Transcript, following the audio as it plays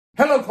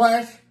Hello,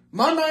 class.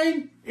 My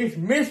name is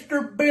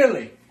Mr.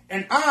 Billy,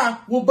 and I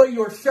will be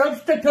your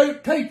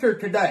substitute teacher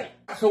today.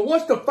 So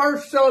what's the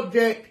first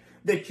subject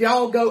that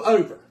y'all go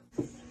over?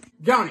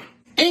 Johnny.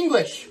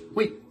 English.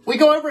 We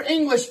go over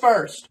English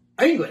first.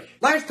 English.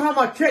 Last time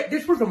I checked,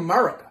 this was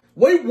America.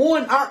 We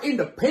won our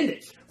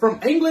independence from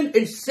England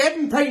in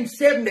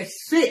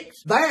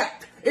 1776.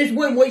 That is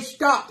when we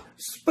stopped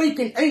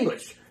speaking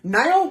English.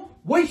 Now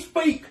we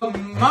speak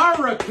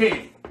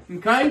American,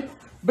 okay?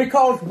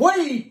 Because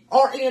we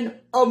are in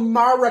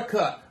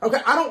America. Okay,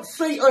 I don't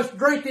see us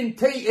drinking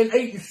tea and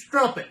eating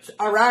strumpets,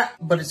 alright?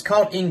 But it's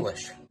called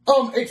English.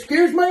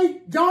 Excuse me,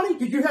 Johnny,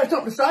 did you have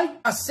something to say?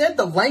 I said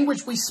the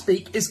language we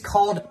speak is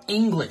called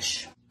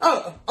English.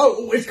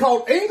 Oh, it's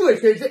called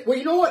English, is it? Well,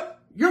 you know what?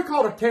 You're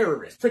called a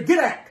terrorist, so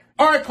get out.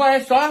 Alright,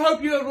 class, so I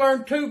hope you have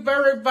learned two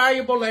very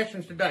valuable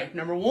lessons today.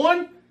 Number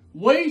one,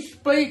 we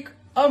speak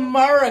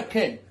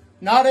American,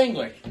 not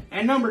English.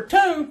 And number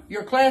two,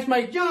 your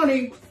classmate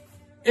Johnny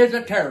is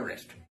a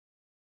terrorist.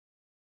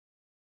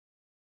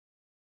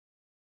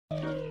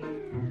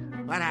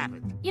 What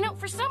happened? You know,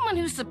 for someone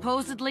who's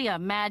supposedly a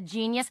mad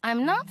genius,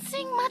 I'm not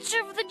seeing much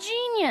of the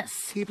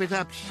genius. Keep it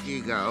up,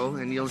 Shigo,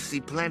 and you'll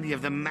see plenty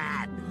of the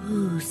mad.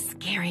 Ooh,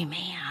 scary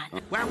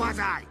man. Where was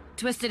I?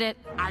 Twisted it.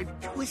 I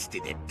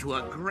twisted it to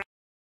a great...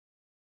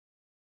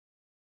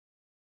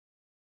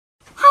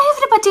 Hi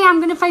everybody, I'm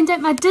going to find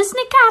out my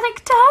Disney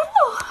character.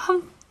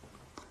 Oh,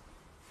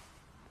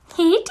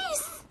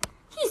 Hades.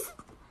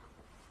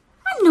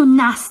 I'm no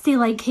nasty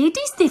like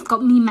Hades. They've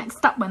got me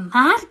mixed up with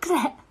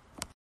Margaret.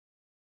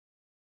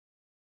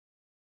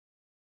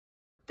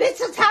 This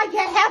is how you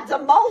have the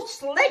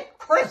most lit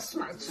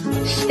Christmas.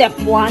 Step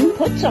 1,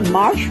 put some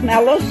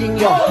marshmallows in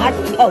your hot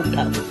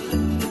cocoa.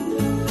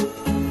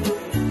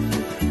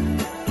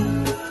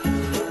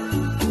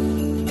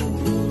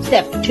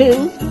 Step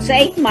 2,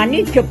 save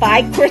money to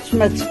buy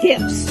Christmas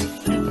gifts.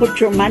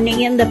 Put your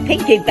money in the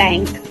piggy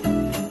bank.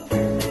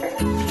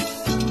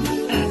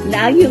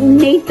 Now you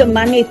need the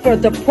money for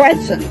the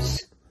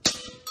presents.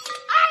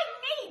 I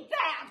need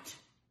that!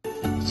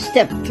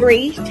 Step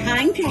 3,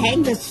 time to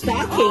hang the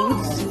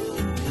stockings.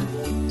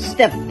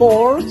 Step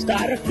 4,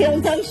 gotta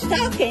fill those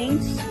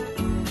stockings.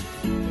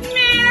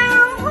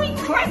 Merry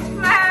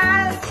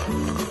Christmas!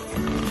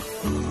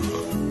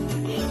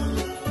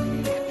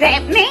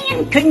 That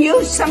man can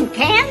use some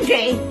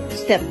candy.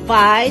 Step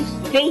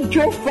 5, feed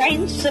your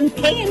friends some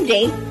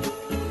candy.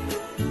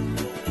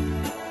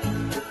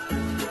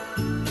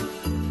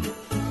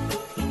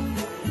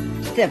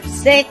 Step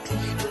 6,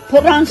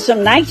 put on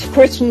some nice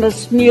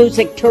Christmas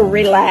music to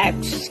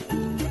relax.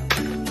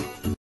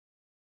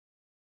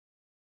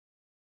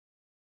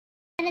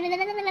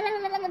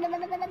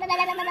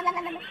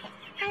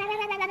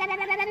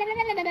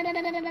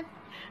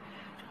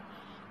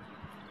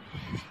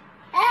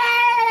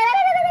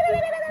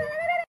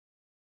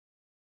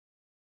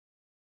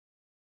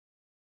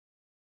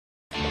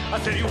 I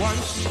tell you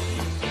once,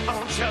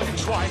 I'll tell you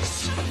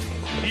twice.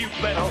 You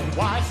better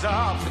wise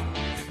up,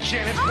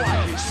 Janet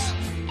Weiss.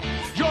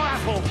 Your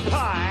apple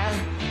pie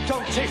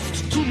don't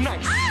taste too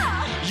nice.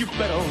 You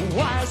better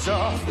wise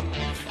up,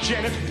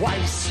 Janet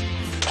Weiss.